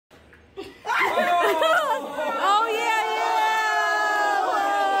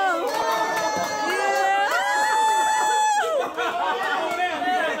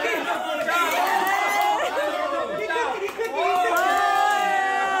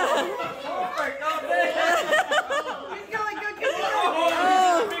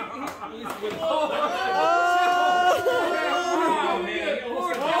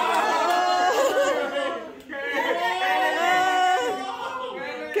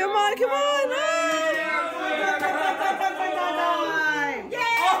come on, come on.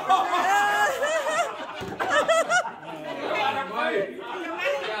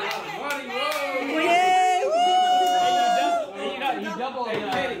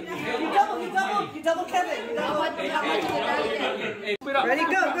 You double Kevin. Ready?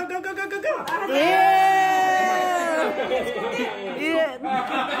 Go. Yeah.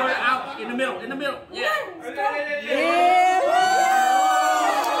 Out in the middle. Yeah. Good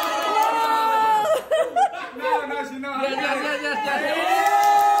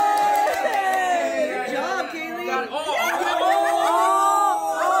job, Kaylee.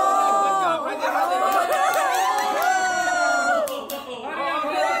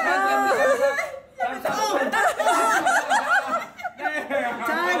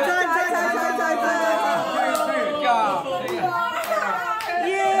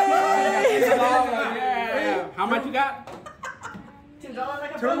 How much you got?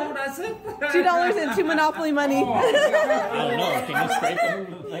 $2 and 2 Monopoly money. I don't know. Can you scrape them?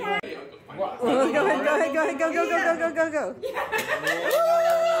 Go ahead. Go.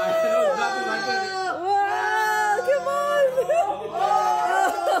 Wow, come on.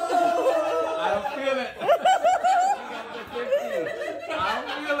 I don't feel it.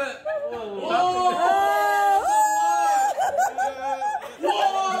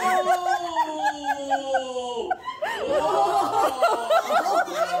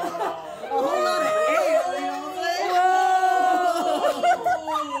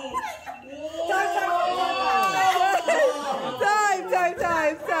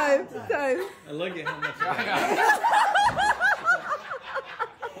 Time. And look at how much I got.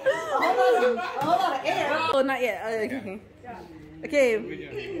 Oh, not yet. Okay,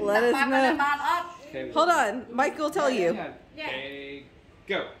 let us know. Hold on, Mike will tell you. Okay,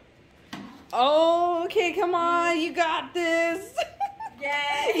 go. Oh, okay, come on, you got this.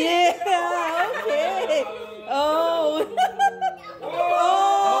 Yay! Yeah, okay. Oh.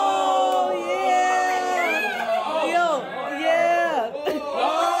 Oh, yeah. Yo, yeah.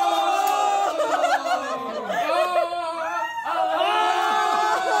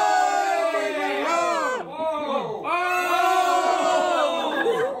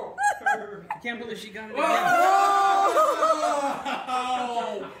 I can't believe she got it again.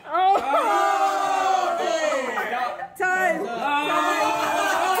 Time.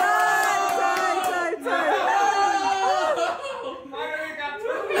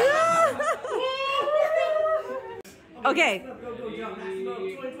 Okay.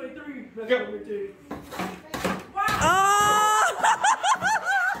 Go.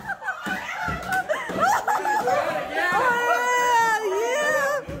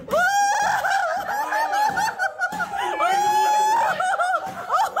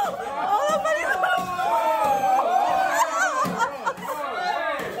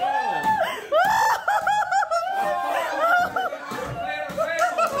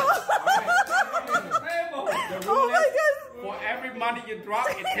 For every money you drop,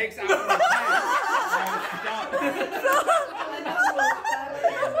 it takes out your time.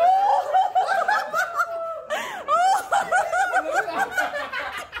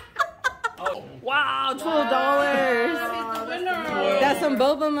 Wow, $12. That's some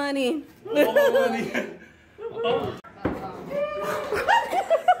boba money.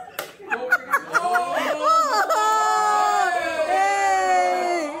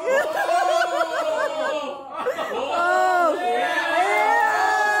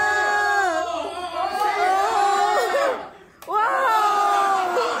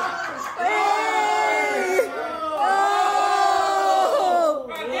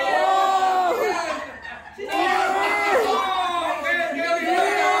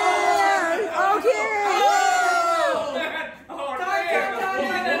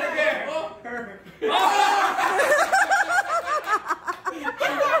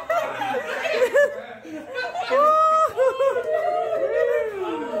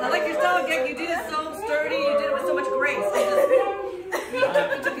 I like your style, Gek. You did it so sturdy. You did it with so much grace. You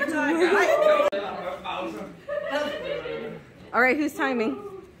took your time. All right, who's timing?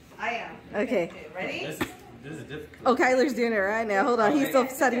 I am. Okay. Ready? This is difficult. Oh, Kyler's doing it right now. Hold on, he's still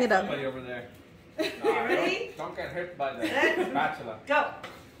setting it up. Somebody over there. Ready? Don't get hurt by the spatula. Go.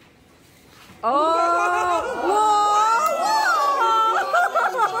 Oh!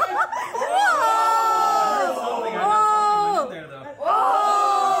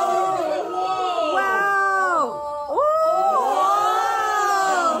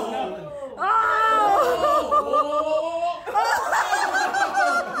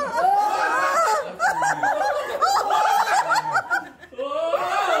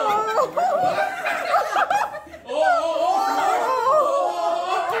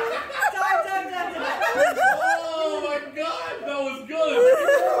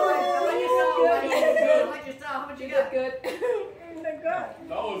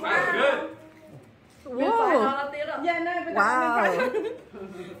 That's good. Whoa. Wow.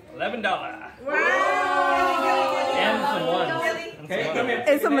 $11. Wow. And some ones. Okay, come here.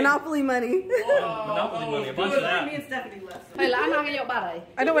 It's some Monopoly money. Monopoly money, a bunch of that. Me and Stephanie left.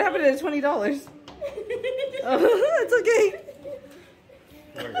 I know what happened to the $20. Oh, it's okay.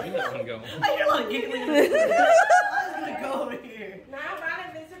 Where did that one go? I hear a lot of giggling. I'm gonna go over here.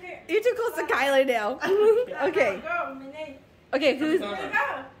 You're too close to Kyler now. Okay. Okay, who's...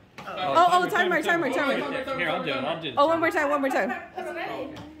 Oh, timer. Here, I'll do it. Oh, one more time. Oh,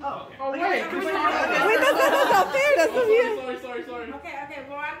 wait. Wait, that's not fair. That's not fair. Sorry. Okay,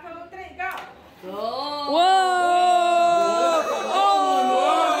 1, 2, 3, go. Whoa! Oh!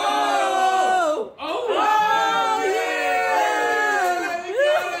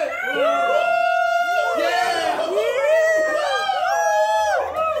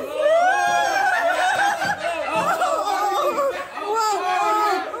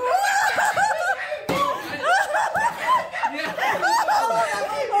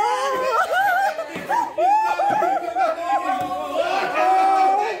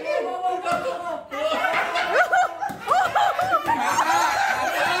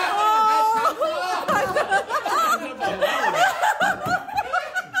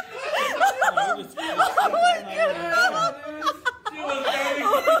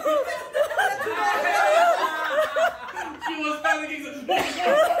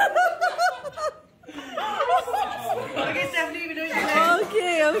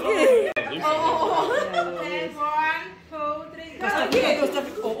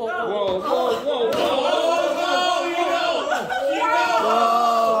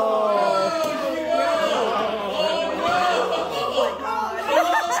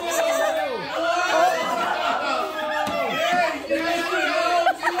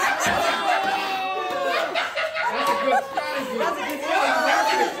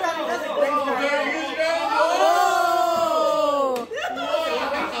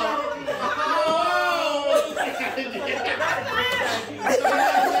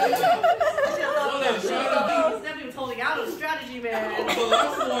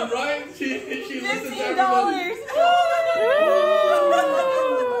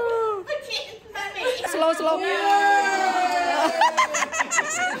 Slow.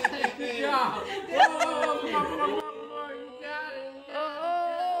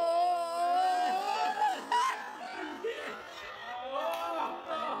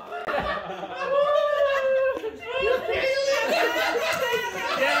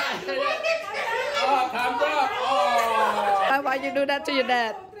 Why you do that to your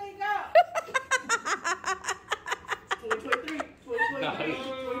dad?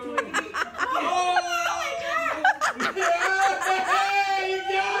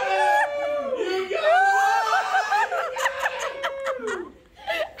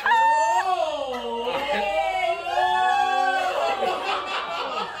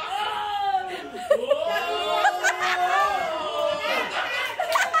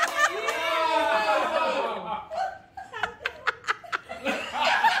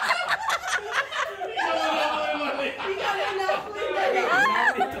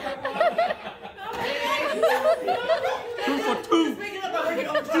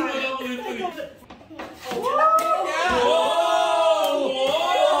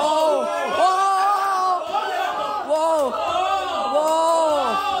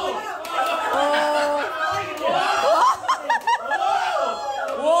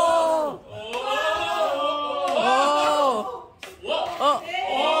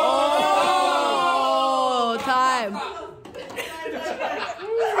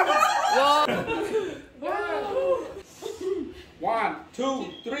 One, two,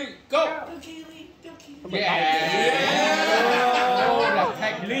 three, go! Yeah! Oh, the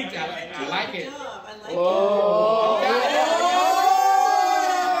technique, I like it. Oh!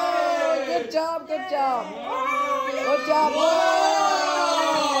 Good job. Oh!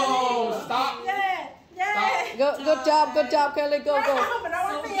 Stop! Good job, Kelly. Go.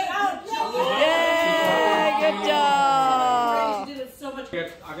 Yeah, good job.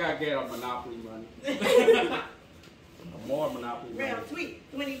 I gotta get a Monopoly money. More Monopoly money. Round sweet.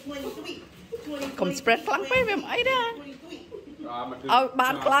 20. Kung spread ខ្លាំងពេកវាមិនអីទេ I'm gonna do ឲ្យបា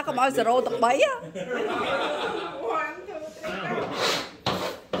នខ្លះកុំឲ្យ0ទៅ3ហ៎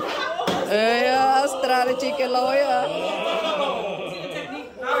អេ strategy គេលយហ៎